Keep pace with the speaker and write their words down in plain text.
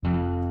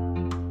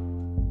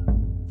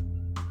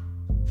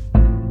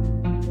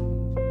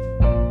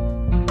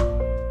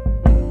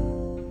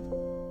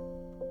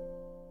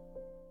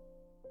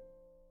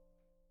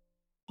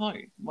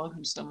Hi,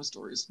 welcome to Stammer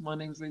Stories. My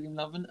name is William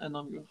Lovin and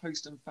I'm your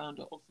host and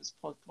founder of this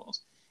podcast.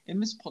 In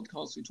this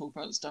podcast, we talk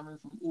about stammering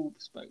from all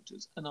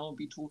perspectives, and I'll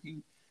be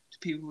talking to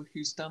people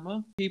who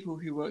stammer, people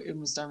who are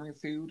in the stammering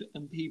field,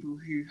 and people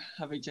who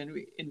have a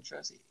genuine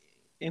interest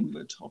in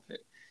the topic.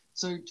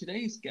 So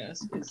today's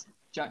guest is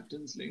Jack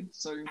Dinsley.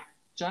 So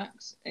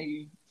Jack's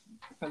a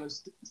fellow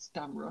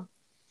stammerer.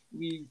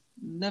 We've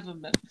never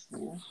met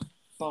before,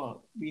 but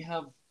we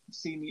have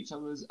seen each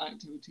other's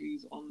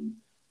activities on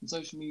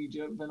social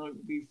media. Then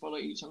we follow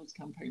each other's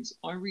campaigns.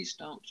 I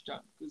reached out to Jack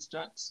because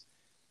Jack's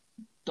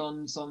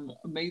done some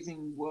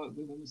amazing work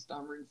within the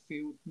stammering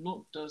field,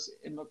 not just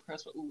in the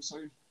press but also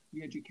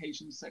the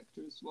education sector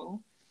as well.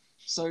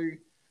 So,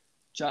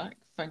 Jack,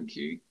 thank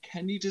you.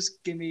 Can you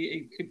just give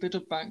me a bit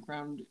of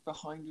background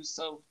behind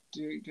yourself,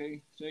 do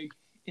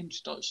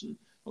introduction,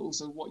 but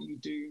also what you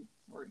do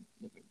for a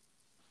living?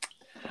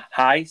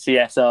 Hi,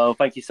 so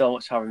thank you so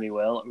much for having me,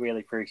 Will. I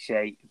really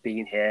appreciate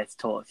being here to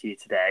talk to you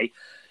today.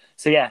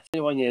 So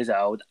 21 years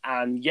old,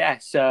 and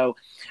so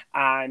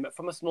I'm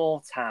from a small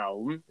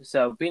town.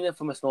 So being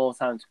from a small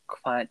town is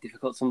quite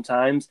difficult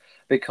sometimes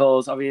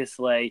because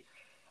obviously,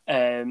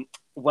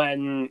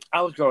 when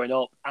I was growing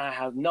up, I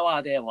had no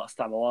idea what a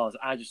stammer was.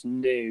 I just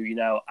knew,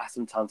 I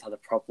sometimes had a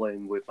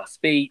problem with my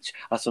speech.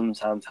 I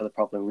sometimes had a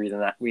problem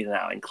reading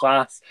out in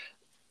class.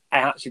 I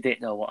actually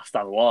didn't know what a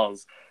stammer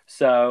was.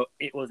 So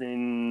it was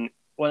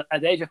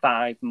at the age of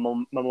 5,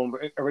 my mum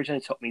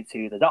originally took me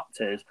to the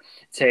doctors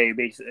to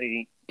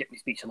basically get me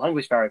speech and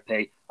language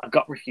therapy. I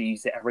got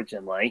refused it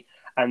originally.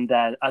 And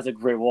then as I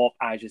grew up,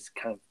 I just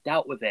kind of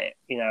dealt with it.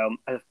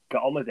 I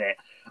got on with it.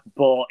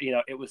 But,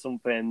 it was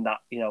something that,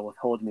 was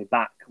holding me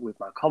back with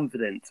my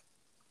confidence.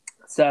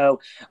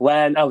 So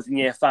when I was in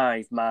year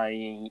 5,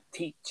 my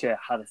teacher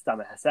had a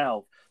stammer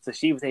herself. So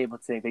she was able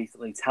to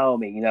basically tell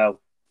me,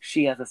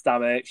 she has a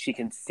stammer, she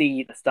can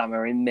see the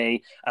stammer in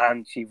me,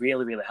 and she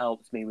really, really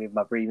helps me with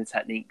my breathing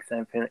techniques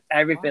and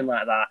everything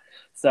like that.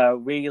 So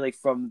really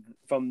from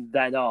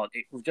then on,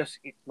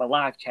 my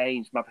life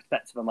changed, my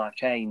perspective on life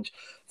changed.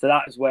 So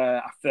that is where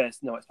I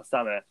first noticed my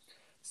stammer.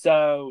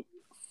 So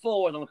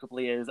forward on a couple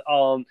of years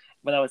on,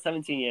 when I was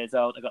 17 years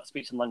old, I got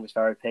speech and language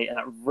therapy, and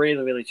that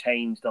really, really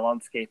changed the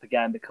landscape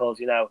again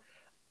because,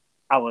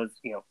 I was,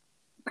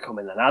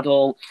 becoming an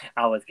adult.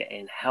 I was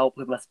getting help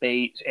with my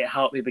speech. It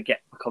helped me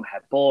become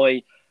head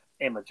boy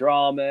in my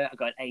drama. I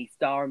got an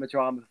A-star in my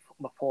drama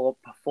my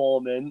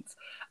performance,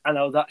 and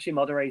I was actually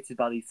moderated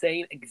by the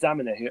same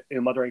examiner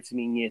who moderated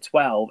me in year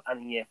 12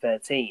 and in year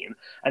 13,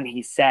 and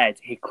he said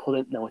he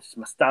couldn't notice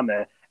my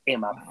stammer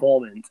in my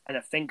performance. And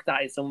I think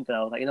that is something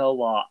I was like, you know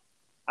what,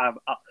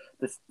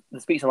 the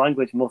speech and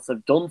language must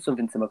have done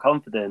something to my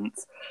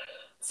confidence.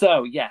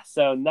 So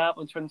now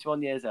I'm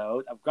 21 years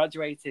old. I've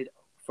graduated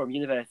from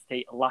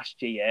university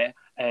last year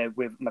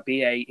with my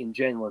BA in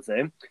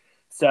journalism.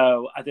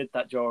 So I did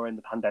that during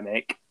the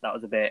pandemic. That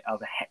was a bit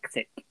of a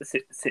hectic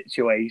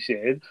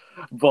situation,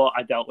 but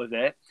I dealt with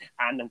it.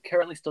 And I'm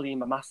currently studying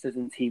my master's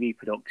in TV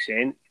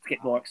production to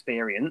get more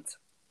experience.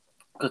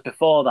 Because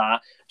before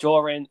that,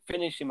 during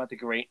finishing my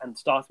degree and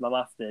starting my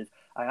master's,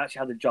 I actually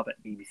had a job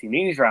at BBC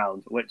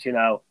Newsround, which,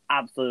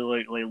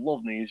 absolutely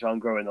loved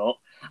Newsround growing up.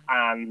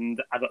 And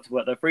I got to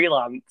work there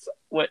freelance,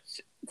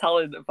 which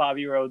telling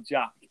 5-year-old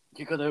Jack,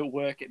 you're going to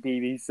work at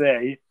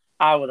BBC,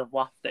 I would have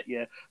laughed at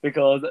you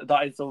because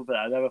that is something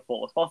I never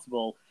thought was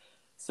possible.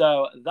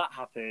 So that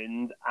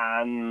happened,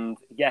 and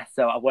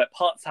so I work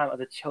part-time as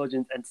a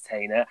children's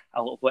entertainer.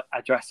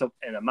 I dress up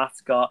in a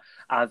mascot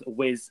as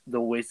Wiz the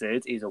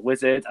Wizard. He's a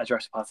wizard. I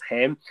dress up as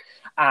him.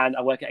 And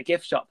I work at a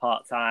gift shop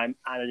part-time,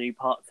 and I do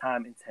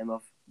part-time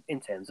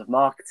in terms of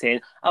marketing,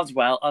 as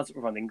well as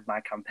running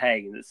my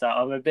campaign. So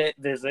I'm a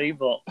bit busy,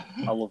 but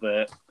I love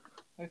it.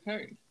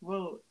 Okay,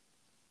 well,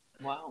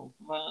 wow,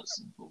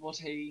 that's what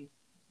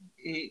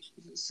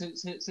so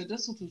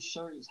this sort of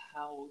shows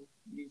how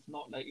you've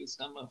not let your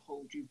stammer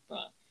hold you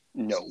back.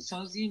 No.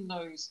 So as you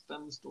know,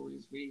 stammer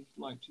stories, we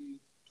like to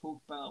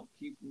talk about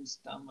people's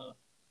stammer,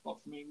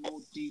 but from a more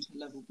deeper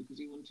level because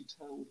we want to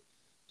tell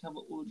the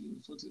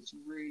audience what it's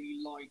really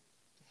like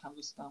to have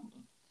a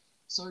stammer.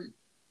 So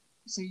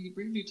you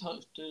briefly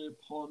touched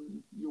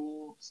upon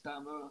your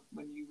stammer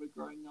when you were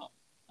growing up,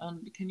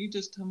 and can you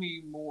just tell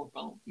me more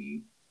about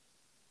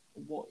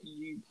what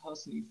you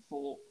personally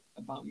thought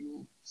about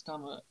your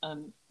stammer,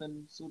 and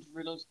then sort of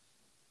realize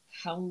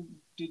how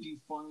did you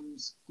find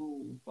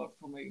school, but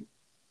from a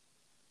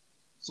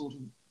sort of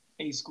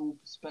a school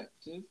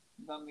perspective,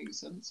 if that makes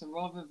sense. So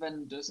rather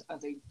than just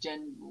as a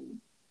general,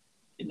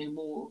 in a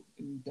more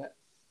in-depth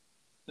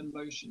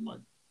emotion,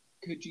 like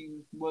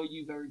were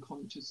you very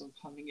conscious of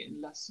having it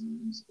in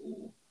lessons,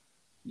 or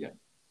yeah?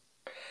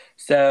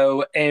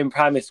 So in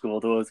primary school,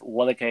 there was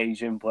one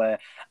occasion where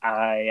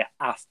I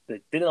asked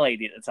the dinner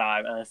lady at the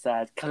time, and I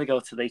said, "Can I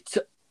go to the?"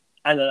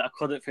 And then I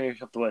couldn't finish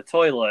off the word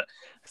toilet.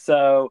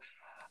 So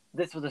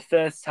this was the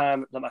first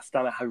time that my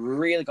stammer had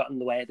really gotten in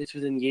the way. This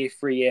was in year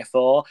 3, year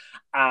 4,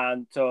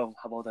 and so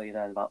how old are you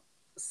then? About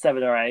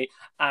 7 or 8,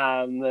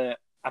 and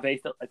I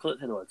basically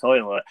clicked into the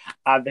toilet,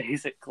 and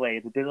basically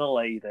the dinner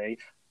lady,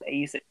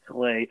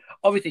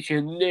 obviously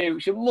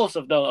she must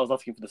have known I was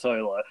asking for the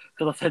toilet,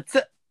 because I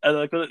said, and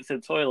I couldn't say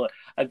toilet,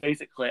 and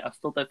basically I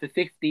stood there for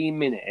 15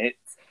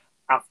 minutes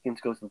asking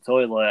to go to the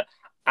toilet.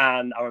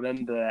 And I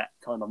remember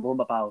telling my mum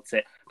about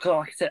it because,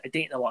 like I said, I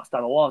didn't know what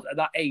stammer was. At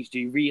that age, do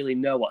you really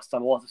know what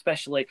stammer was?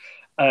 Especially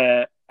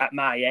at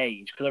my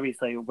age, because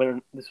obviously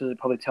when this was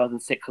probably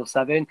 2006 or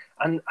 7,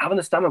 and having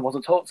a stammer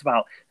wasn't talked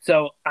about.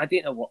 So I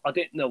didn't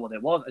know what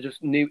it was. I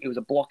just knew it was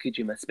a blockage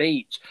in my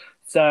speech.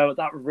 So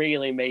that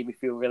really made me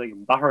feel really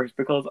embarrassed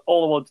because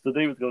all I wanted to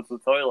do was go to the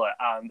toilet,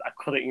 and I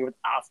couldn't even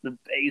ask the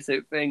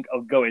basic thing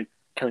of going,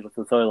 "Can I go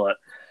to the toilet?"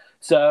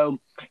 So,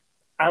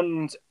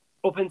 and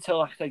up until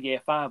like year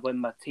 5, when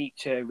my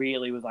teacher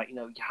really was like,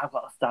 you have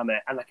got a stammer,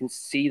 and I can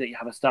see that you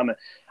have a stammer.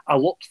 I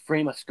looked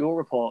through my school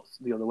reports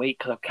the other week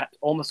because I've kept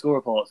all my school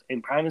reports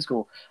in primary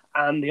school,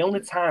 and the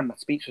only time my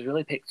speech was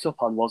really picked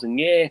up on was in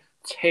year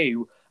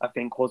 2. I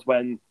think was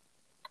when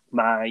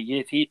my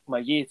year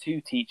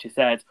 2 teacher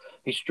said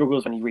he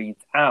struggles when he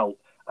reads out,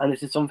 and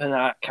this is something that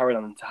I carried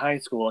on into high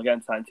school. Again,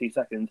 to that in 2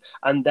 seconds,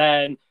 and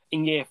then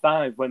in year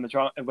 5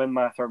 when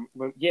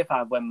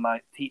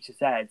my teacher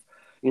said,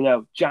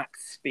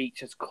 Jack's speech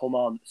has come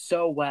on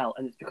so well,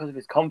 and it's because of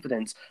his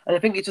confidence. And I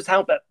think it just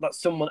helped that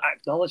someone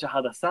acknowledged I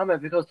had a stammer,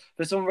 because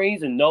for some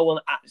reason no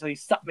one actually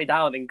sat me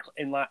down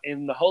in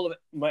the whole of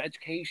my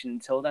education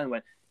until then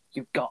went,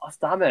 "You've got a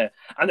stammer."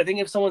 And I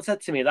think if someone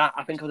said to me that,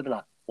 I think I would have been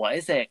like, "What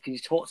is it? Can you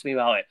talk to me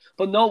about it?"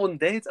 But no one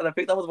did, and I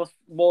think that was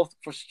the most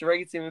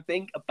frustrating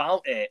thing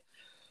about it.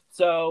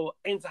 So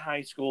into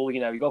high school,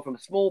 you go from a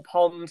small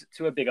pond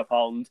to a bigger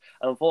pond.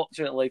 And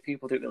unfortunately,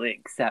 people didn't really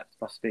accept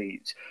my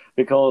speech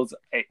because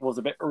it was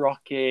a bit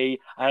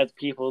rocky. I had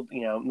people,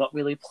 not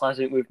really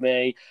pleasant with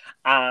me.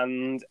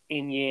 And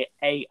in year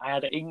 8, I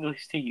had an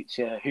English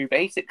teacher who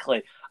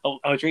basically,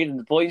 I was reading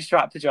the Boy in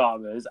Striped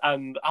Pajamas,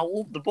 and I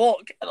loved the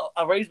book. And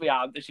I raised my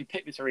hand and she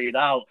picked me to read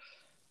out.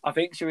 I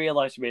think she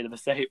realised she made a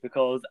mistake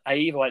because I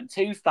either went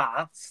too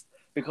fast,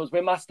 because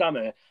with my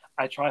stammer,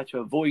 I try to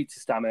avoid to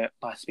stammer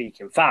by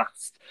speaking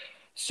fast.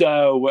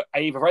 So I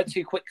either read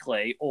too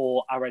quickly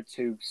or I read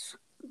too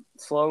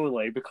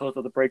slowly because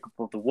of the breakup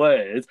of the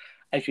words,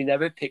 and she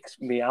never picks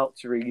me out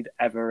to read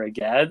ever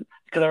again.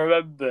 Because I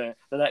remember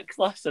the next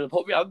lesson, I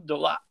put my hand up,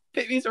 like,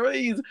 "Pick me to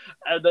read,"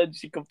 and then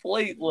she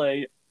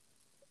completely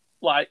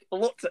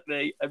looked at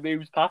me and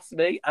moves past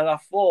me, and I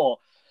thought,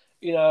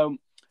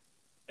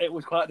 it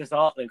was quite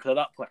disheartening because at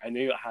that point I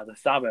knew I had a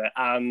stammer,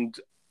 and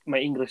my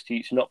English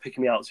teacher not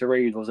picking me out to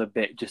read was a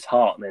bit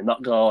disheartening,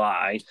 not gonna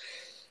lie.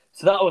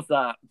 So that was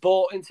that.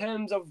 But in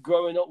terms of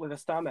growing up with a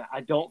stammer, I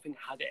don't think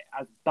I had it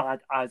as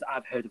bad as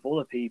I've heard of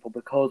other people,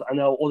 because I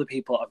know other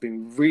people have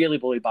been really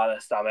bullied by their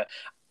stammer.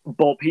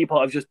 But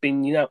people have just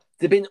been,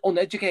 they've been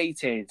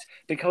uneducated,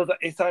 because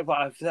it's like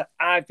what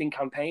I've been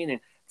campaigning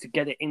to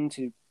get it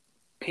into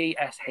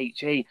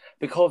PSHE,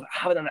 because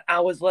having an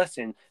hour's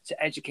lesson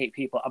to educate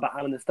people about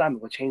having a stammer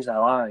will change their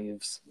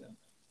lives. Yeah.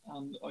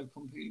 And I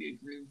completely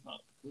agree with that,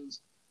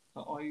 because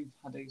I've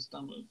had a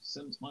stammer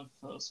since my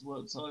first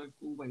word, so I've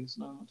always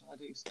known I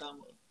had a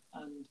stammer.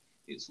 And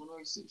it's one of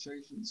those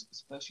situations,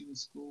 especially in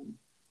school,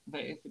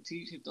 that if a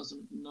teacher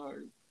doesn't know,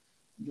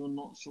 you're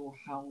not sure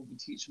how the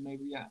teacher may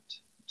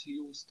react to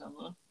your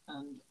stammer.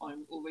 And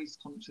I'm always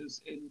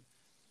conscious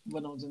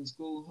when I was in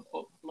school,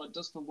 like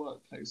just the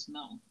workplace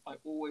now, I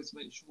always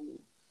make sure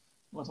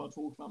that I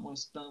talk about my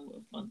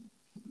stammer.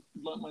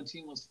 Like my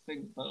team must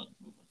think that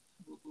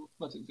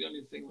it's the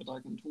only thing that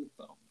I can talk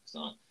about.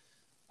 So,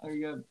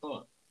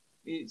 but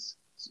it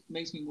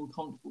makes me more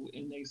comfortable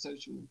in a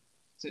social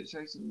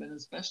situation. Then,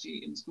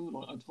 especially in school,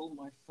 like I told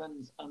my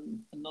friends, and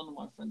none of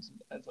my friends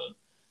have ever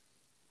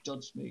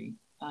judged me.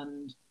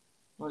 And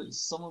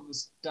some of the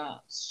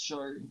stats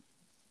show,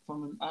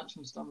 from an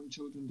actual Stanford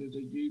Children did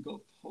a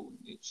YouGov poll,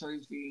 it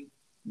shows the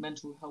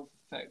mental health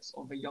effects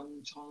of a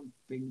young child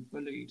being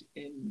bullied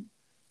in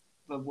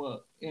the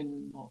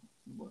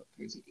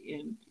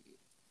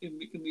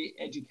the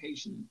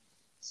education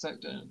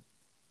sector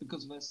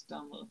because of their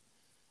stammer.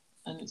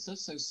 And it's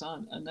just so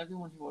sad. And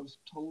everyone who I've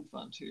told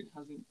that to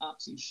has been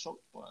absolutely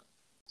shocked by it.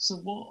 So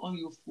what are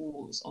your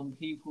thoughts on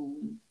people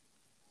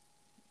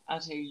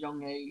at a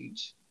young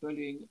age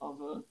bullying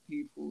other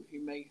people who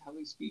may have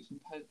a speech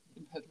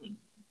impediment?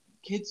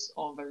 Kids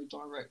are very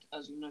direct,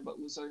 as you know, but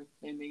also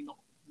they may not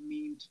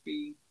mean to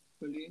be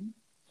bullying.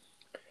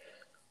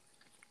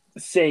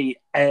 See,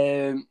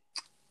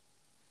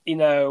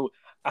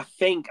 I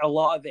think a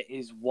lot of it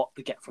is what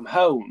they get from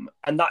home,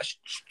 and that's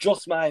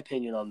just my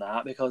opinion on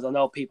that, because I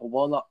know people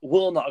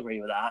will not agree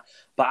with that.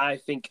 But I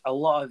think a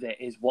lot of it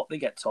is what they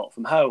get taught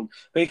from home,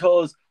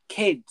 because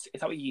kids,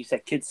 it's like what you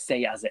said, kids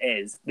say it as it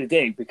is. They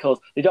do, because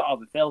they don't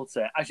have a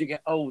filter. As you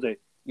get older,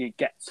 you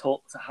get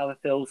taught to have a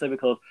filter,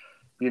 because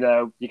you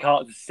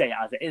can't just say it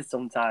as it is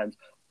sometimes.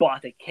 But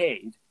as a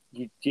kid,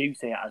 you do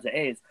say it as it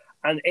is,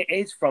 and it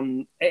is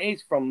from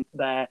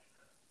their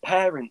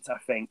parents, I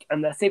think,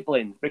 and their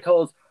siblings,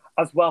 because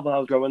as well, when I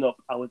was growing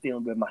up, I was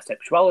dealing with my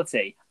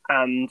sexuality,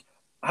 and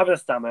having a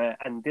stammer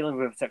and dealing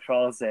with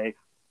sexuality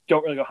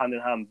don't really go hand in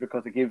hand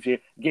because it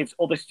gives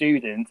other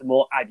students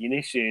more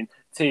ammunition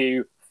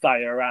to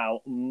fire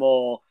out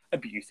more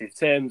abusive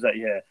terms at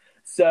you.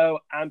 So,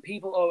 and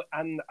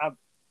I've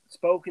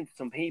spoken to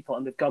some people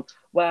and they've gone,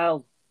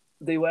 well,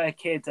 they were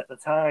kids at the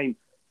time,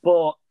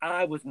 but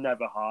I was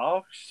never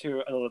harsh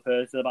to another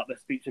person about their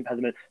speech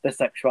impediment, their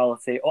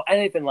sexuality, or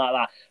anything like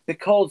that,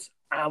 because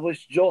I was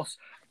just,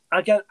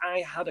 again, I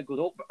had a good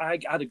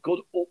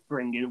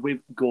upbringing with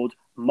good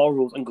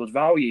morals and good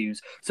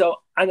values. So,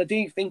 and I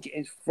do think it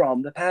is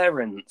from the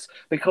parents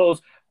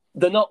because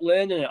they're not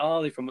learning it,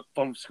 are they,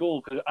 from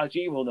school? Because as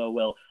you will know,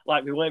 Will,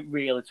 like we weren't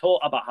really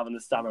taught about having a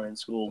stammer in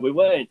school. We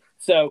weren't.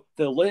 So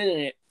they're learning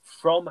it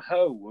from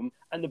home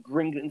and they're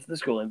bringing it into the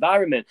school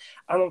environment.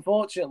 And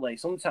unfortunately,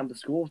 sometimes the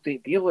schools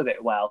didn't deal with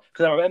it well.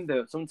 Because I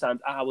remember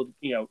sometimes I would,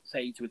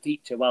 say to a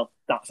teacher, well,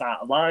 that's out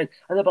of line.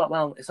 And they're like,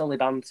 well, it's only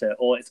banter,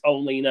 or it's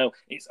only,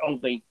 it's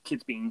only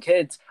kids being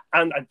kids.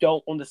 And I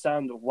don't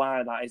understand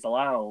why that is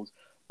allowed.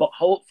 But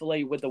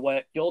hopefully, with the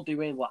work you're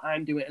doing, what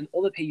I'm doing, and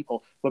other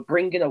people, we're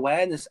bringing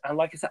awareness. And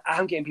like I said,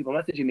 I'm getting people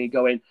messaging me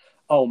going,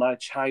 oh, my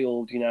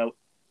child,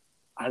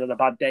 I had a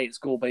bad day at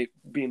school by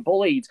being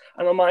bullied.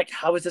 And I'm like,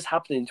 how is this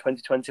happening in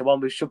 2021?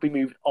 We should be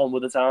moving on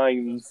with the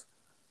times.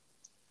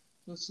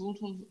 So sort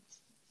of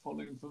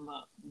following from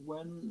that,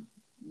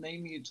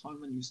 name me a time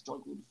when you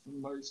struggled the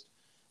most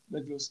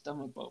with your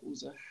stomach, but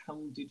also how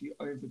did you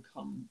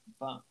overcome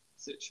that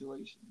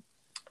situation?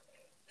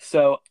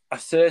 So a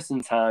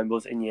certain time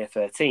was in year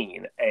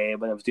 13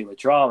 when I was doing my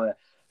drama.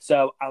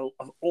 So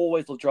I've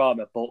always loved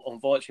drama, but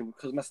unfortunately,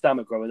 because of my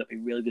stammer growing up, it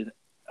really did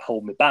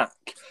hold me back.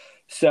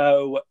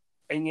 So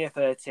in year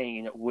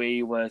 13,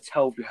 we were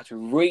told we had to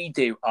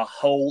redo a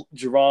whole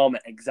drama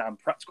exam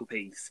practical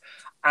piece.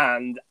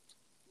 And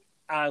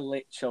I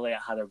literally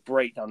had a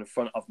breakdown in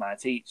front of my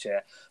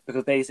teacher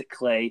because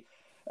basically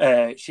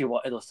she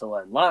wanted us to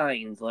learn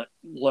lines,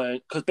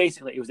 because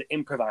basically it was an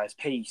improvised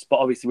piece. But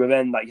obviously,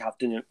 within that, you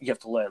have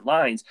to learn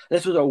lines. And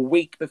this was a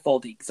week before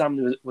the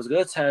exam was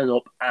going to turn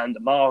up and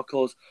mark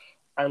us.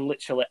 And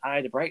literally, I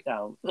had a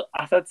breakdown.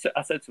 I said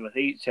to my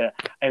teacher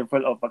in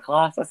front of my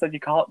class, I said, "You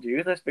can't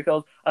do this,"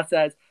 because I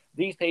said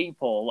these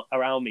people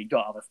around me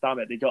don't have a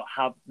stammer. They don't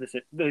have this.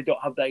 They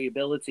don't have the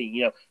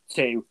ability,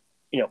 to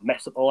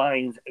mess up the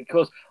lines.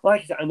 Because,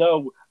 like I said, I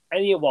know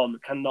anyone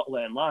cannot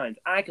learn lines.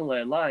 I can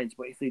learn lines,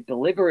 but it's the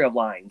delivery of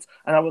lines.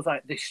 And I was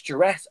like, the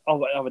stress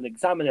of an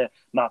examiner,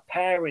 my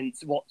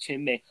parents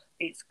watching me,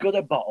 it's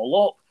gonna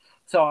bottle up.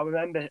 So I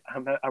remember,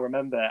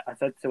 I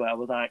said to her, I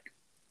was like,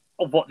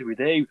 oh, what do we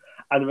do? And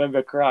I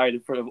remember crying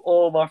in front of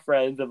all my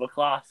friends in my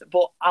class,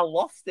 but I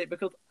lost it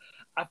because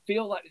I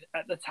feel like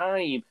at the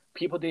time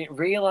people didn't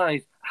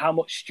realize how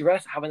much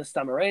stress having a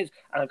stammer is,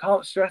 and I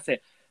can't stress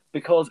it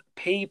because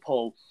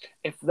people,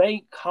 if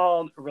they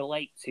can't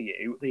relate to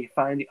you, they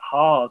find it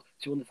hard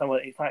to understand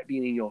what it's like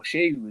being in your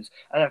shoes.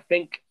 And I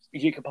think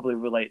you can probably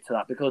relate to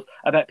that because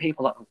I bet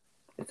people are like,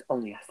 it's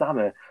only a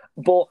stammer.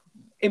 But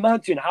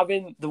imagine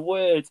having the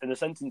words in a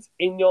sentence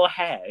in your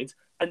head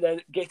and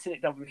then getting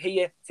it down from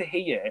here to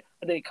here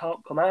and then it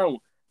can't come out.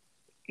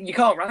 You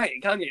can't write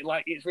it, can you?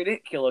 Like, it's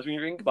ridiculous when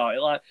you think about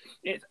it. Like,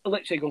 it's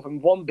literally going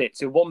from one bit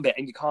to one bit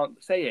and you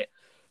can't say it.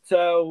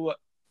 So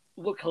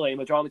luckily,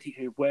 my drama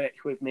teacher who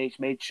worked with me, she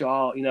made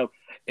sure,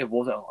 it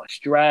wasn't a lot of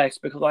stress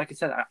because, like I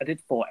said, I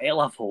did 4 A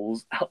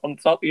levels on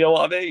top. You know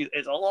what I mean?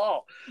 It's a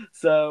lot.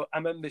 So I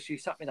remember she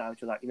sat me down.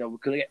 She was like, we're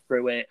gonna get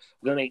through it.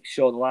 We're gonna make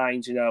sure the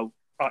lines,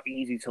 are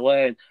easy to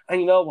learn. And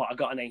you know what? I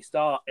got an A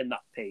star in that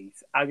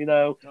piece. And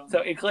so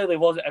it clearly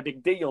wasn't a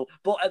big deal.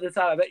 But at the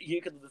time, I bet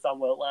you can understand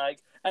what like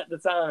at the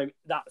time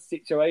that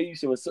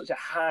situation was such a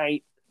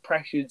high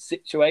pressured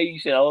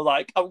situation. I was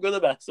like, I'm gonna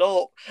mess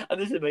up,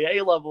 and this is my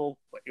A level,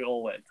 but it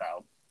all worked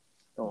out.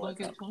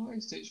 It's one of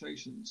those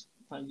situations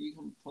that you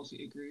can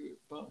possibly agree with,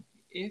 but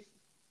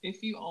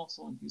if you ask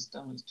someone who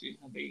stammers to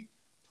have a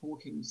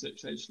talking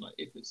situation, like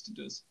if it's to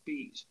do a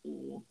speech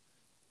or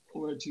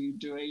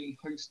to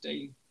host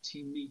a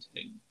team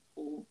meeting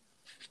or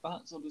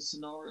that sort of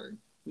scenario,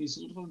 we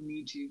sort of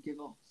need to give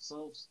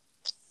ourselves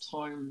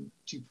time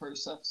to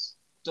process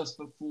just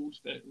the thought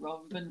of it,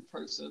 rather than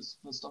process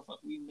for stuff that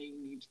we may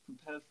need to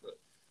prepare for it,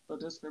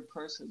 but just the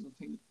process of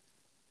thinking,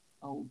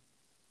 oh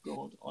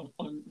God,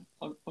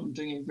 I'm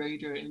doing a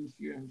radio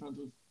interview in front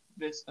of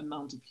this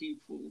amount of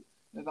people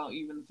without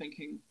even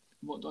thinking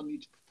what do I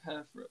need to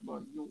prepare for it.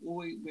 But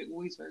we're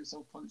always very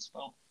self-conscious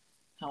about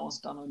how our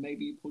stammer may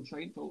be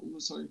portrayed, but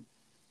also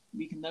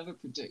we can never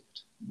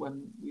predict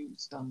when we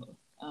stammer,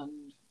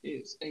 and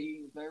it's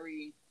a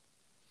very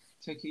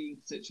tricky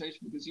situation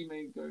because you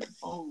may go,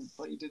 oh,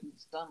 but you didn't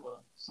stammer,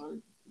 so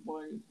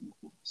why?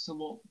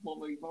 So what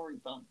were you worried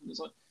about? And it's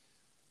like,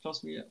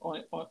 trust me,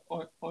 I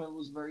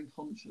was very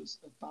conscious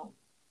about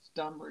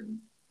stammering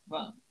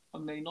that I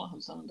may not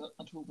have stammered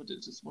at all, but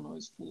it's just one of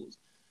those thoughts.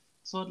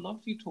 So I'd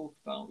love to talk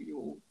about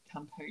your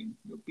campaign,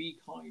 your Be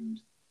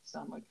Kind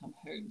Stammer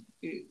campaign.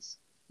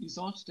 You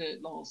started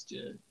it last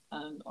year,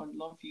 and I'd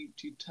love you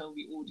to tell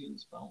the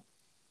audience about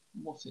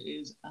what it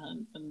is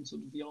and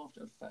sort of the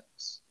after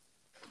effects.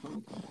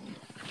 from the campaign?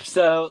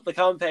 So the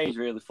campaign's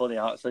really funny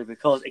actually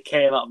because it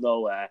came out of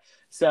nowhere.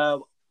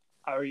 So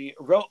I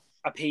wrote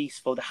a piece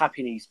for the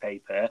Happy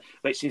newspaper,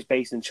 which is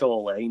based in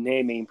Chorley,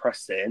 near me in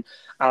Preston,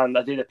 and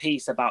I did a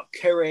piece about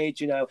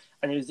courage, and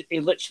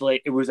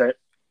it was a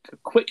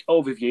quick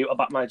overview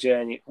about my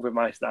journey with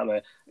my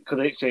stammer because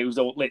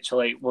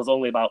it was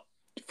only about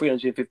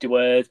 350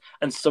 words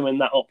and summing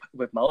that up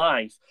with my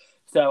life.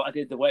 So I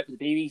did the work for the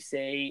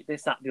BBC,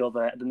 this, that, the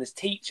other, and then this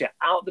teacher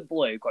out of the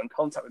blue got in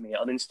contact with me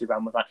on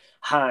Instagram with like,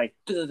 "Hi,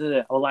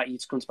 I would like you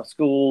to come to my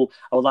school.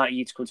 I would like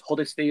you to come to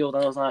Huddersfield."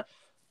 And I was like,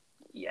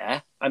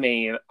 "Yeah, I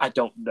mean, I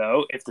don't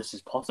know if this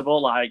is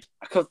possible." Like,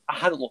 because I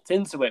hadn't looked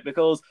into it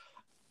because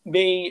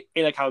me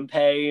in a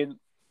campaign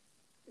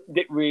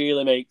it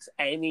really makes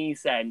any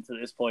sense at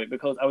this point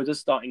because I was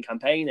just starting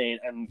campaigning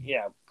and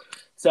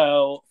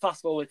So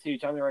fast forward to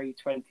January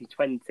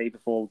 2020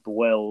 before the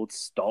world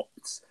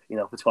stopped,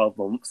 for 12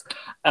 months.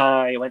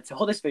 I went to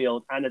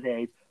Huddersfield and I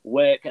did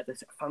work at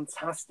this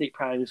fantastic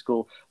primary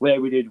school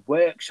where we did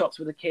workshops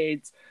with the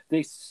kids.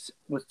 This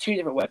was 2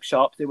 different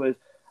workshops. There was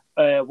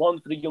one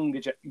for the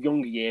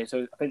younger year,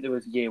 so I think there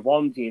was year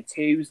 1, year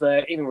 2s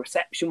there, even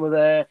reception were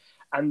there,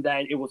 and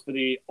then it was for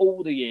the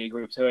older year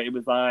group, so it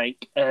was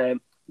like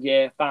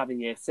year 5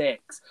 and year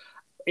 6.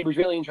 It was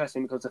really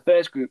interesting because the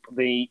first group,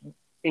 the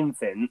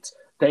infant,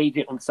 they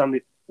didn't understand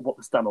what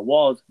the stammer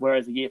was,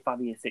 whereas the year 5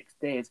 and year 6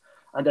 did.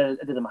 And then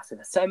I did a massive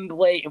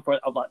assembly in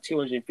front of like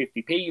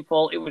 250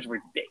 people. It was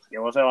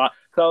ridiculous. So I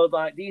was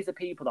like, these are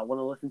people that want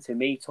to listen to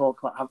me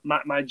talk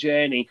about my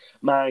journey,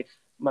 my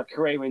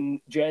career in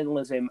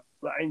journalism,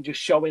 and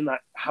just showing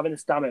that having a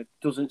stammer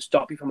doesn't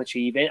stop you from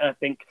achieving. And I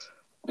think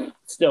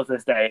still to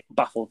this day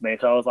baffled me.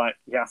 So I was like,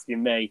 "You're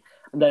asking me."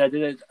 And then I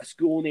did a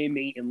school near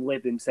me in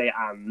Lytham, St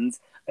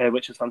Anne's,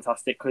 which was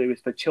fantastic because it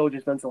was for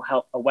Children's Mental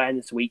Health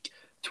Awareness Week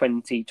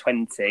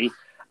 2020.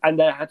 And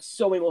then I had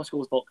so many more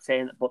schools booked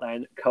in, but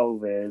then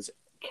COVID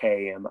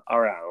came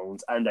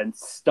around and then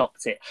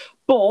stopped it.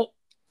 But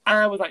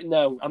I was like,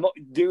 no, I'm not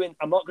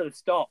going to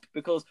stop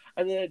because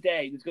at the end of the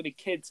day, there's going to be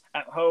kids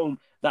at home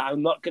that are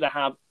not going to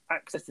have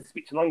access to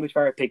speech and language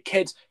therapy,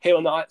 kids who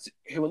are not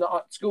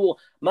at school.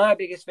 My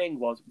biggest thing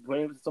was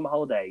when it was summer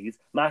holidays,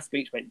 my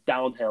speech went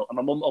downhill, and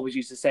my mum always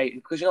used to say,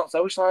 "Because you're not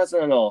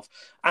socialising enough."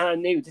 And I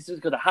knew this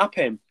was going to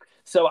happen,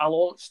 so I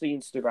launched the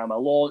Instagram, I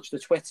launched the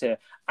Twitter,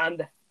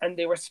 and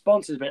the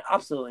response has been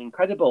absolutely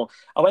incredible.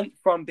 I went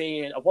from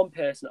being a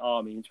one-person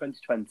army in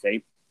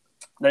 2020,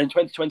 then in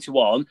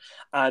 2021,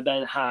 I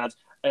then had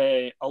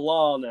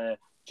Alana,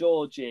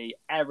 Georgie,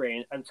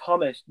 Erin, and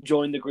Thomas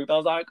joined the group. I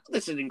was like,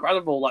 this is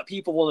incredible. Like,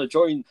 people want to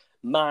join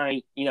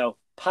my,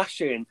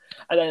 passion.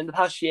 And then in the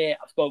past year,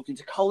 I've spoken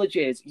to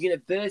colleges,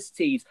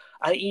 universities,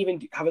 and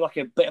even having like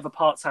a bit of a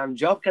part-time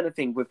job kind of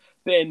thing with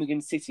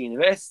Birmingham City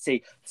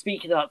University,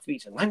 speaking about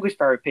speech and language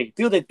therapy.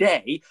 The other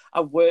day,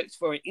 I worked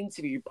for an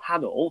interview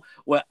panel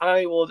where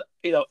I would,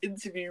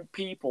 interview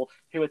people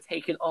who were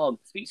taking on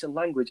speech and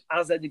language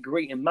as their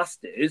degree in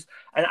masters,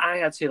 and I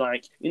had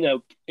to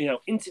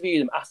interview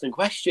them, ask them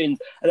questions,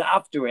 and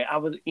after it, I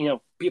would,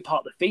 be a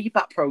part of the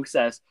feedback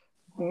process.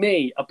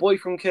 Me, a boy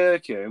from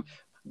Kirkham,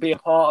 be a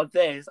part of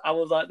this. I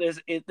was like,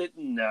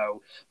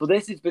 no. But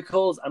this is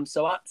because I'm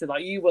so active.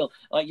 Like you will,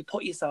 like you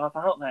put yourself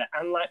out there,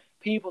 and like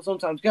people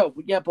sometimes go,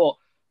 yeah, but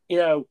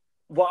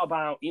what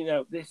about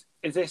this?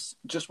 Is this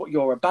just what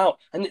you're about?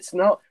 And it's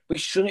not. We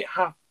shouldn't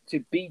have to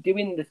be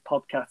doing this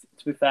podcast,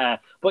 to be fair.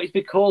 But it's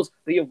because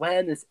the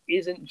awareness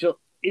is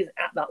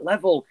at that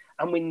level,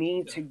 and we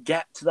need to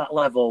get to that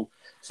level.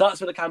 So that's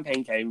where the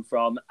campaign came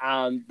from,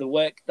 and the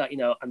work that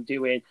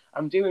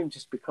I'm doing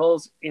just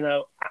because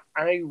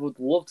I would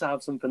love to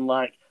have something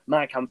like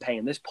my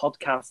campaign, this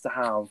podcast to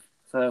have.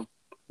 So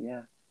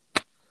yeah,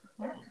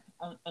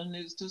 and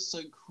it's just so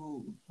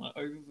cool. Like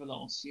over the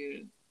last year,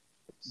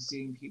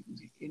 seeing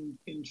people's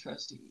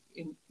interest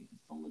in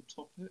from the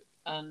topic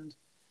and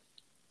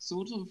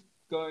sort of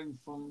going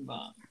from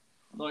that.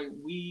 Like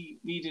we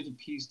did a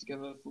piece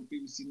together for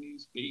BBC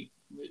Newsbeat,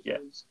 which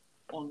was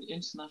on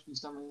International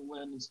Stammering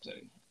Awareness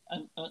Day,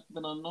 and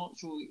then I'm not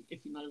sure if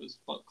you know this,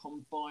 but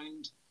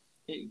combined,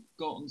 it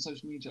got on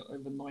social media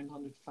over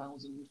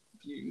 900,000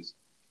 views,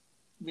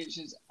 which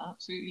is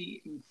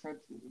absolutely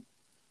incredible.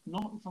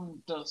 Not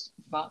from just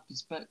that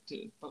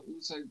perspective, but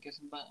also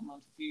getting that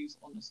amount of views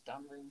on a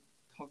stammering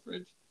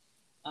coverage,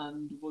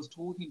 and was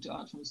talking to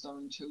actual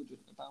stammering children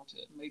about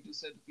it, and they just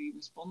said the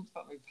response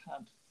that they've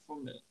had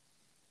from it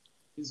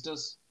is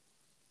just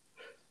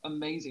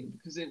amazing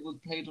because it was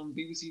played on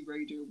BBC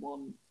Radio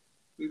 1,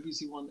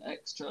 BBC One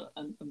Extra,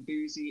 and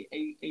BBC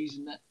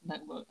Asian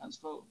Network as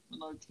well.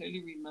 And I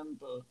clearly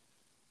remember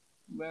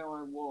where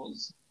I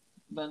was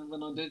then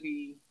when I did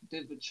the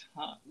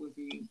chat with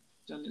the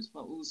journalist,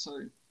 but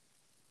also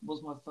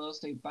was my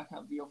first day back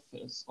at the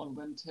office. I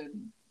went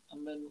in,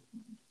 and then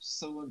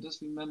so I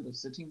just remember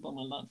sitting by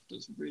my laptop,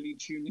 just really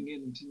tuning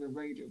in to the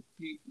radio.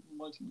 People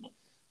writing like,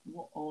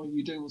 "What are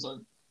you doing?" Was like,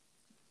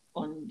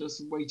 I'm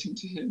just waiting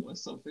to hear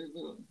myself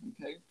over.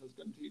 Okay, I was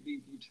going to leave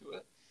you to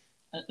it.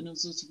 And it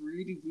was just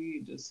really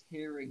weird just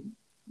hearing,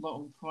 like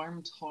on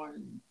prime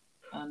time,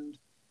 and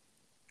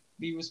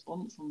the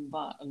response from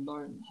that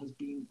alone has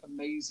been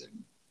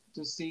amazing.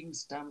 Just seeing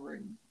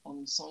stammering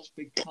on such a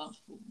big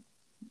platform.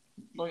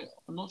 Like,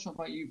 I'm not sure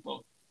about you, but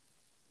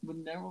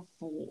would never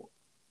thought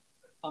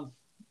I've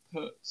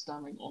put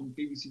stammering on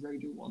BBC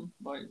Radio 1.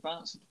 Like,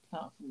 that sort of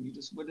platform, you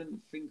just wouldn't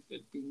think of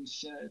it being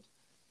shared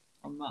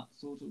on that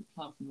sort of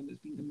platform. And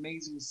it's been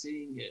amazing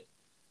seeing it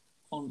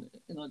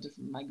in our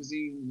different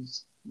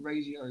magazines,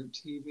 radio,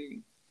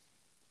 TV.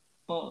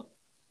 But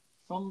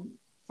from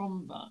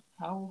that,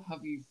 how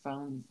have you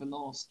found the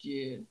last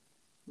year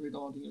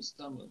regarding your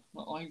stammer?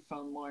 Like, I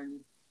found mine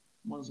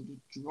sort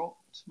of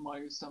dropped.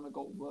 My stammer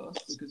got worse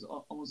because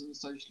I wasn't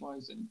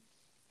socialising.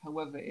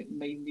 However, it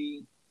made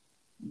me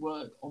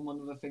work on one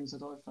of the things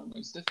that I found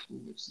most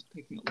difficult, which is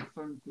picking up the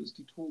phone, because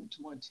to talk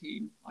to my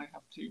team, I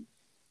have to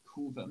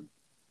call them,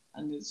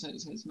 and it's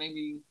made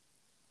me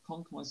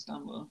conquer my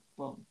stammer,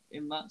 but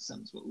in that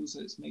sense, but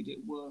also it's made it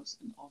worse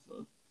in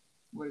other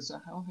ways.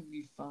 So how have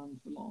you found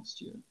the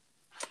last year?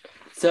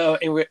 So,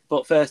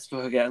 but first,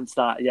 before we get into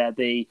that, yeah,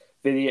 the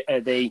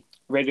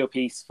radio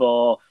piece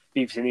for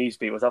BBC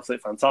Newsbeat was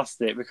absolutely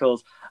fantastic,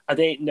 because I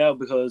didn't know,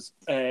 because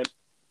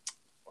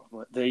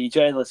the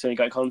journalist, when he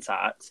got in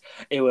contact,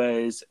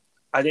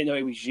 I didn't know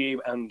it was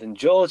you and then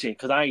Georgie,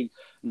 because I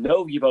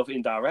know you both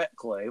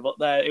indirectly, but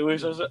then it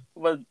was just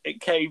when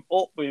it came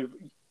up with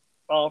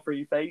our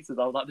three faces,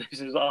 I was like,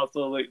 this is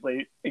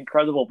absolutely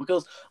incredible,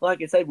 because,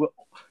 like I said,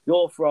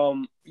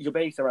 you're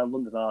based around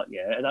London, aren't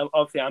you? And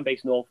obviously I'm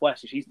based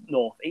northwest, and she's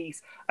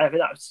northeast, and I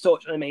think that was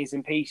such an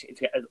amazing piece to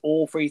get us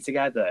all three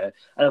together,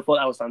 and I thought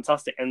that was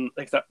fantastic. And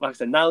like I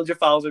said,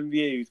 900,000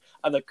 views,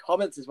 and the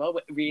comments as well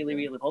were really,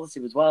 really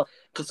positive as well,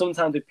 because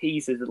sometimes with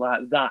pieces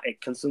like that, it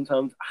can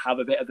sometimes have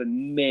a bit of a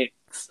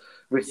mixed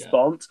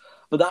response. Yeah.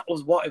 But that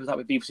was what it was like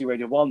with BBC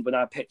Radio 1 when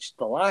I pitched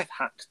the Life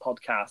Hacks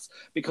podcast.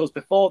 Because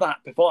before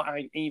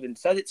I even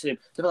said it to them,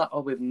 they were like, oh,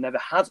 we've never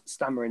had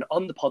stammering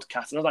on the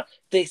podcast. And I was like,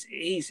 this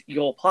is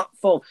your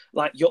platform.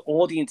 Like, your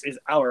audience is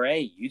our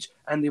age,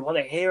 and they want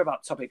to hear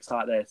about topics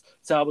like this.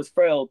 So I was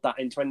thrilled that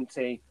in I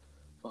think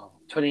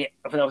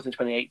I was in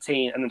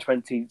 2018, and then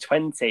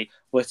 2020,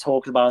 we're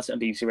talking about it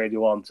on BBC Radio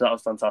 1. So that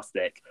was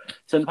fantastic.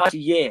 So in the past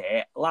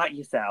year, like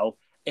yourself,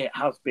 it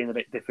has been a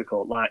bit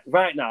difficult. Like,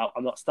 right now,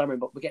 I'm not stammering,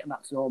 but we're getting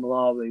back to normal,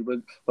 are we?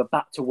 We're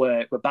back to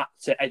work, we're back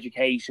to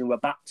education, we're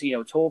back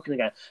to, talking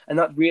again. And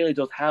that really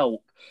does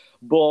help.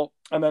 But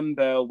I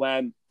remember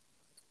when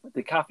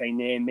the cafe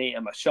near me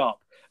and my shop,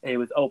 it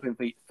was open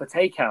for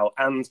takeout,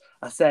 and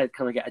I said,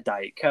 can I get a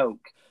Diet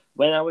Coke?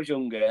 When I was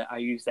younger, I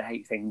used to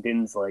hate saying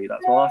Dinsley.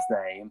 That's my last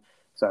name.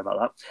 Sorry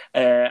about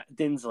that.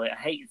 Dinsley. I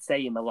hated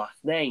saying my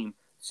last name.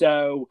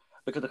 So,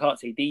 because I can't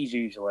say D's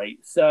usually.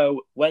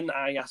 So when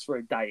I asked for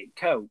a Diet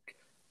Coke,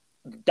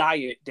 the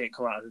diet didn't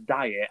come out as a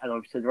diet, and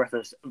obviously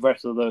the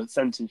rest of the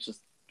sentence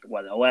just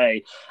went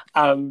away.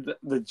 And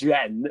the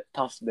Jen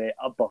passed me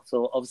a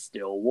bottle of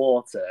still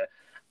water.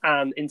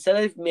 And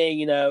instead of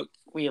me, I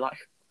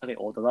didn't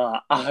order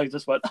that. I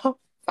just went, oh,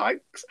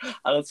 thanks.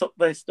 And I took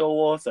this still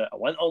water. I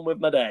went on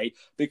with my day,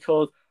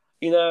 because,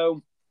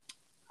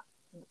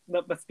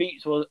 my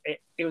speech was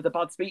it was a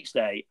bad speech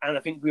day, and I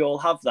think we all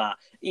have that.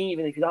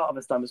 Even if you don't have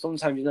a stammer,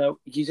 sometimes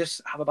you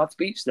just have a bad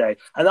speech day,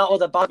 and that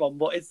was a bad one.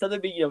 But instead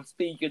of me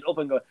speaking up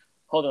and going,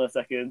 hold on a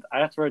second,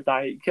 I asked for a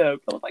Diet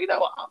Coke, I was like,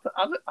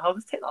 what, I'll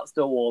just take that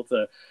still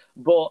water.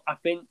 But I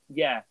think,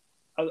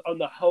 on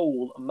the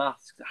whole,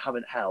 masks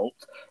haven't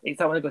helped.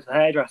 It's like when I go to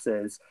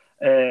hairdressers,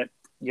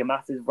 your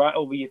mask is right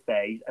over your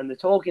face, and they're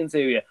talking to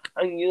you,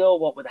 and you know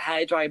what, with the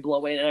hairdryer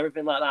blowing and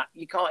everything like that,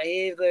 you can't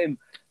hear them.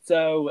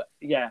 So,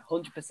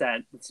 100%,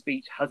 the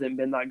speech hasn't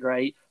been that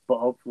great, but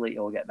hopefully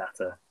it'll get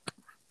better.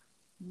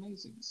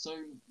 Amazing. So,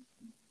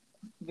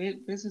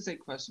 this is a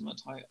question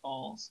that I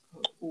ask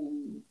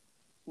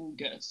all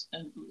guests,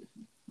 and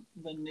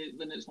then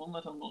it's one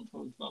that I'm not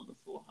told about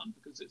beforehand,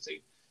 because it's a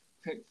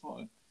quick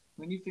fire.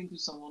 When you think of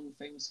someone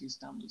famous who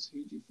stammers,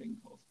 who do you think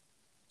of?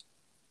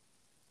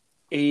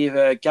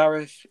 Either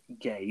Gareth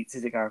Gates,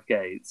 is it Gareth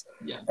Gates?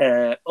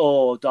 Yeah.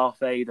 Or Darth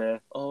Vader.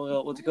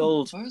 Or what's it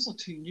called? Those are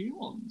two new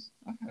ones.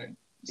 Okay.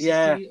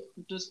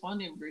 Just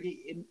find it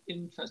really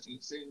interesting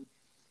seeing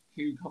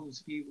who comes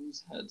to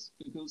people's heads,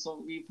 because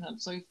we've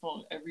had so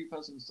far, every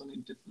person's done a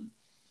different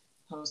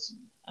person,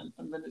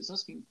 and then it's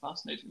just been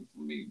fascinating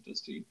for me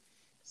just to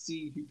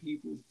see who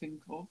people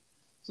think of.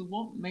 So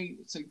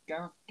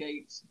Gareth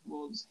Gates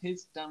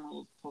his stammer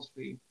was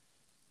possibly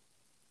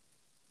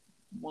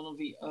one of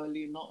the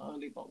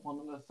but one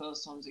of the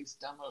first times a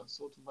stammer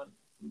sort of went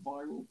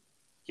viral.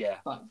 Yeah.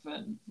 Back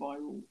then,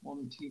 viral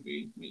on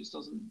TV, which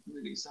doesn't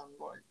really sound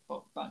right,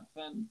 but back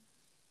then,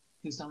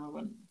 his stammer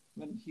went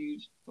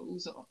huge. But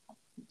also, I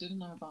didn't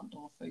know about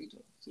Darth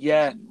Vader.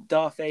 So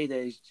Darth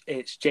Vader,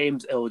 it's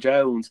James Earl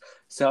Jones.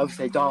 So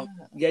obviously,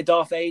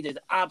 Darth Vader is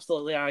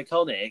absolutely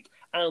iconic.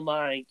 And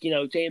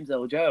James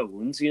Earl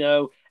Jones,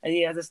 and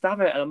he has a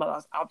stammer, and I'm like,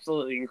 that's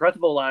absolutely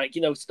incredible.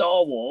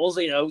 Star Wars,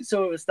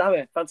 some of a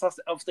stammer,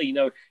 fantastic. Obviously,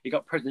 you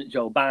got President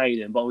Joe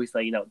Biden, but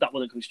obviously, that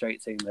wouldn't come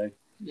straight to me.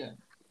 Yeah.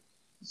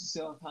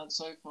 So I've had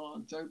so far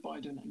Joe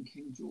Biden and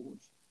King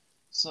George.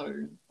 So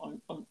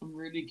I'm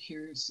really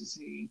curious to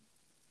see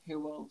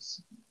who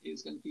else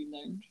is going to be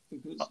named,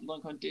 because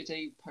like I did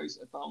a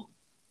post about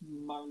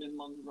Marilyn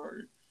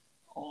Monroe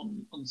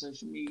on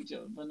social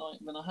media. When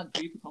I had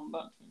people come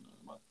back to me,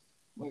 I'm like,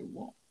 wait,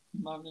 what?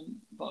 Marilyn,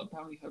 but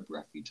apparently her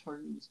breathy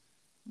tones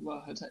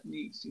were her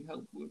techniques to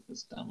help with her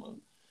stammer.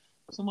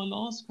 So my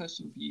last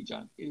question for you,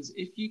 Jack, is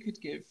if you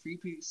could give three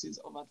pieces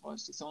of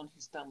advice to someone who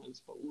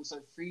stammers, but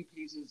also three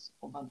pieces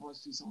of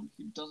advice to someone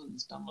who doesn't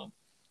stammer,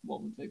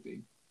 what would they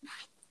be?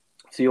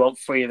 So you want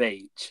three of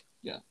each?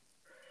 Yeah.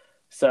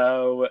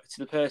 So to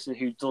the person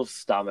who does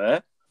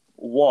stammer,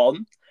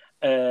 one,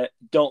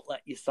 don't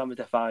let your stammer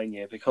define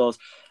you, because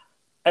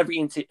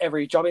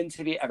every job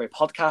interview, every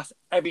podcast,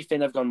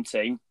 everything I've gone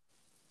to,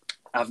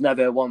 I've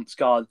never once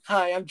gone,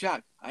 "Hi, I'm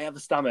Jack. I have a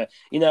stammer."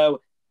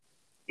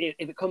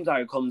 If it comes out,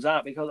 it comes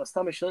out, because a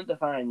stammer shouldn't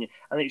define you,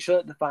 and it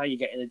shouldn't define you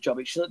getting a job.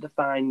 It shouldn't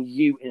define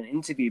you in an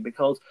interview,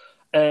 because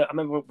I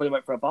remember when I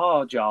went for a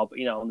bar job,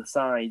 on the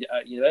side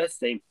at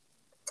university.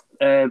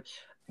 The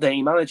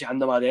manager had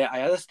no idea I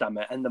had a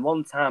stammer, and the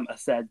one time I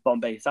said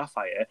Bombay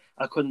Sapphire,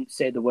 I couldn't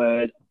say the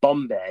word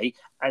Bombay,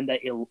 and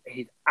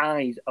his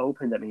eyes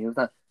opened at me. He was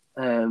like,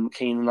 "Can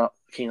you not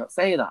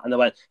say that?" And I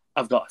went,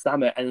 "I've got a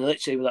stammer," and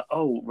literally was like,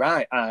 "Oh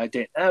right, I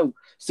didn't know."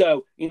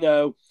 So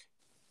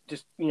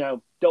just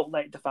don't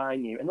let it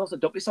define you, and also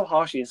don't be so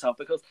harsh on yourself,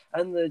 because at the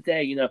end of the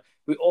day,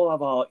 we all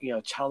have our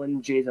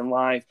challenges in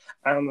life,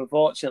 and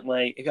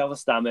unfortunately, if you have a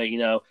stammer,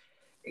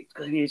 it's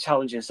going to be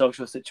challenging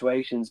social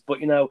situations, but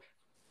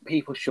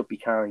people should be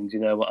kind. You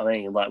know what I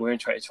mean? Like, we're in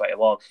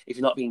 2021. If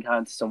you're not being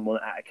kind to someone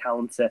at a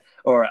counter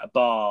or at a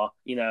bar,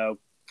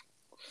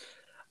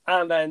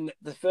 And then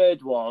the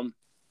third one,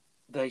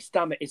 the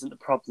stammer isn't the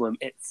problem,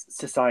 it's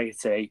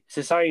society.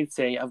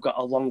 Society, I've got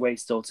a long way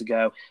still to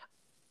go.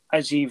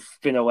 As you've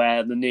been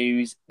aware, the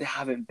news, they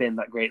haven't been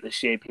that great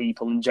this year,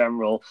 people in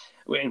general,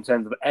 in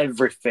terms of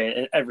everything,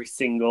 in every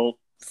single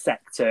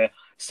sector.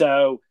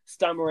 So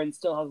stammering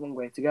still has a long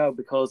way to go,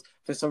 because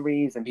for some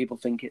reason people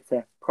think it's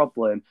a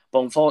problem.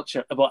 But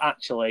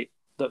actually,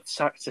 the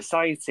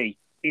society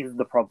is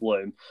the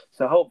problem.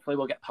 So hopefully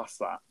we'll get past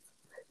that.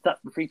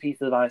 That's the three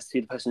pieces of advice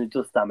to the person who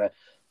does stammer.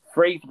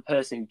 Three for the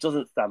person who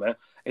doesn't stammer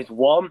is: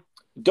 one,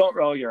 don't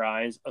roll your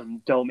eyes,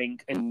 and don't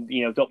make them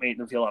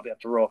feel like they have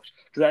to rush.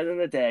 Because at the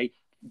end of the day,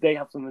 they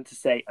have something to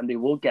say, and they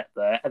will get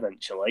there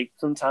eventually.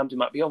 Sometimes it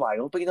might be a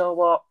while, but you know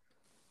what?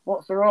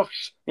 What's the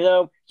rush?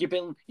 You've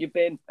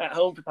been at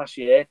home for the past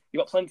year. You've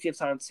got plenty of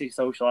time to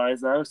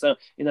socialise now, so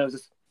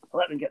just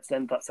let them get to the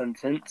end of that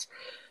sentence.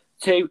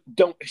 Two,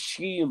 don't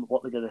assume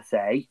what they're going to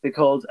say,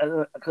 because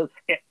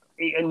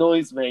it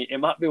annoys me. It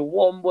might be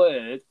one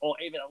word or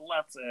even a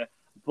letter,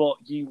 but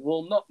you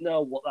will not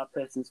know what that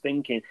person's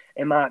thinking.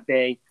 It might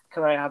be,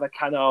 "Can I have a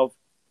can of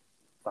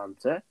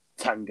Fanta,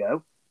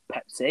 Tango,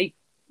 Pepsi?"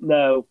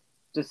 No,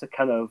 just a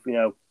can of,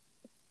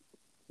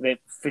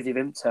 fizzy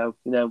Vimto,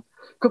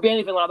 Could be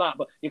anything like that,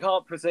 but you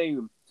can't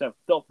presume. So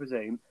don't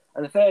presume.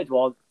 And the third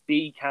one,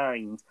 be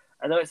kind.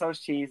 I know it sounds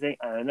cheesy,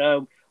 I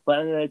know, but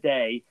at the end of the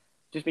day,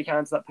 just be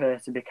kind to that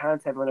person, be kind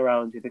to everyone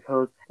around you,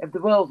 because if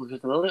the world was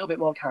just a little bit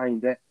more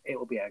kinder, it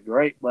would be a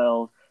great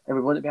world, and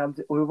we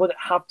wouldn't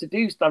have to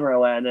do stammer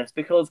awareness,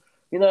 because,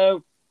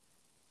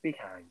 be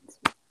kind.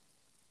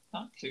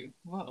 Exactly.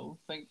 Well,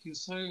 thank you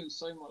so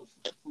much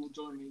for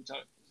joining me,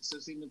 Jack.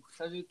 It's been a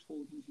pleasure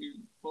talking to you,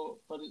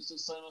 but it's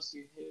just so nice to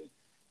hear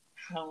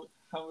how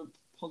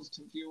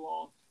positive you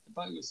are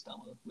about your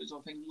stammer, which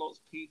I think lots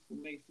of people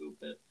may feel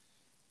a bit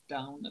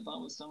down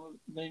about with stammer.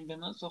 Then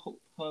that's the whole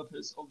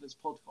purpose of this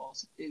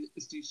podcast,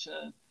 is to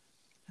share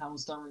how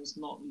stammering is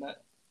not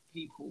let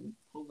people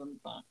pull them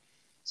back.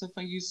 So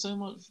thank you so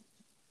much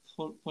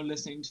for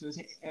listening to this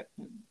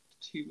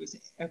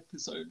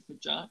episode for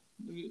Jack.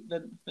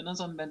 Then, as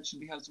I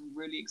mentioned, we have some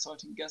really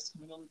exciting guests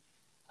coming on,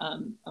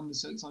 and I'm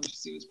so excited to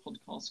see this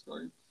podcast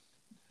grow.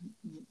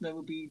 There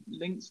will be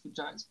links for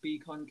Jack's Be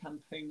Kind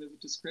campaign in the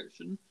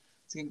description,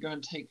 so you can go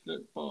and take a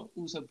look. But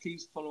also,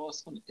 please follow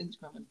us on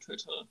Instagram and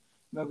Twitter,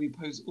 where we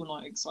post all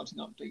our exciting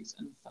updates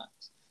and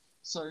facts.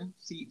 So,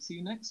 see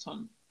you next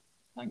time.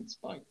 Thanks.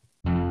 Bye.